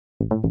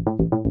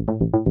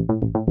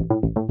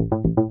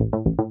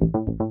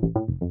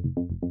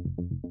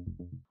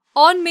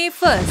On May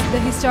 1st, the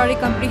historic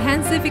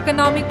Comprehensive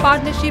Economic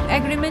Partnership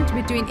Agreement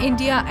between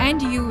India and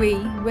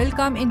UAE will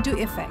come into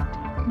effect.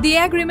 The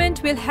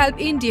agreement will help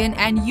Indian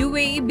and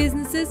UAE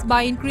businesses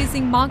by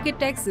increasing market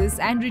taxes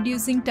and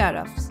reducing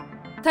tariffs.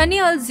 Thani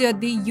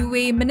Al-Ziyadi,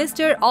 UAE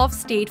Minister of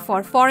State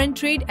for Foreign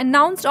Trade,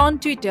 announced on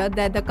Twitter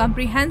that the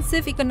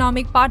Comprehensive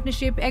Economic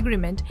Partnership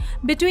Agreement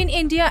between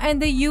India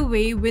and the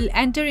UAE will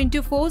enter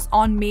into force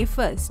on May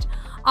 1st.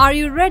 Are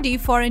you ready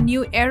for a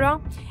new era?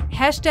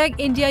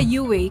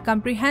 #India-UAE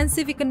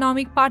Comprehensive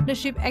Economic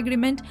Partnership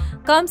Agreement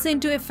comes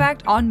into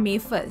effect on May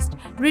 1st,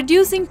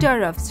 reducing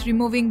tariffs,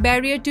 removing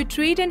barrier to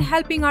trade and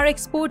helping our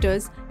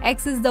exporters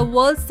access the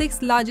world's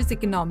sixth largest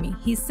economy,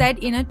 he said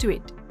in a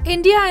tweet.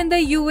 India and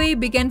the UAE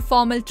began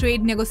formal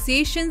trade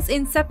negotiations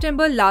in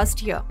September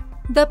last year.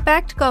 The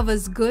pact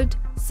covers goods,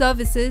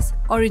 services,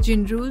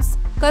 origin rules,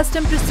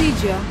 custom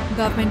procedure,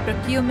 government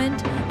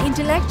procurement,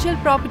 intellectual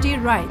property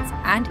rights,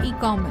 and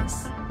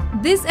e-commerce.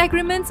 These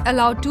agreements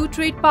allow two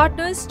trade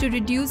partners to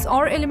reduce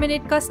or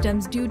eliminate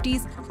customs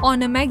duties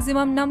on a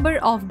maximum number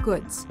of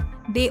goods.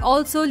 They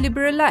also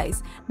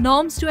liberalize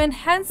norms to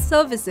enhance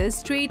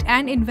services, trade,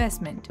 and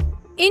investment.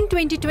 In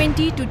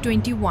 2020 to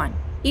 21,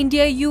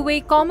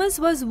 India-UAE commerce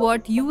was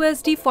worth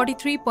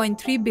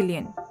 $43.3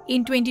 billion.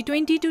 In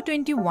 2020 to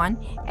 21,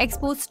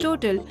 exports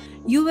total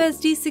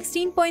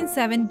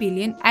 $16.7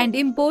 billion and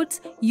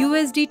imports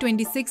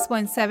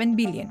 $26.7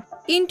 billion.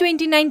 In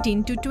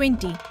 2019 to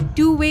 20,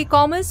 two-way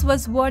commerce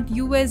was worth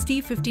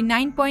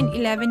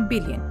 $59.11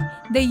 billion.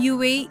 The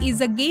UAE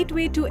is a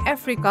gateway to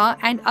Africa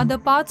and other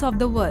parts of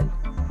the world.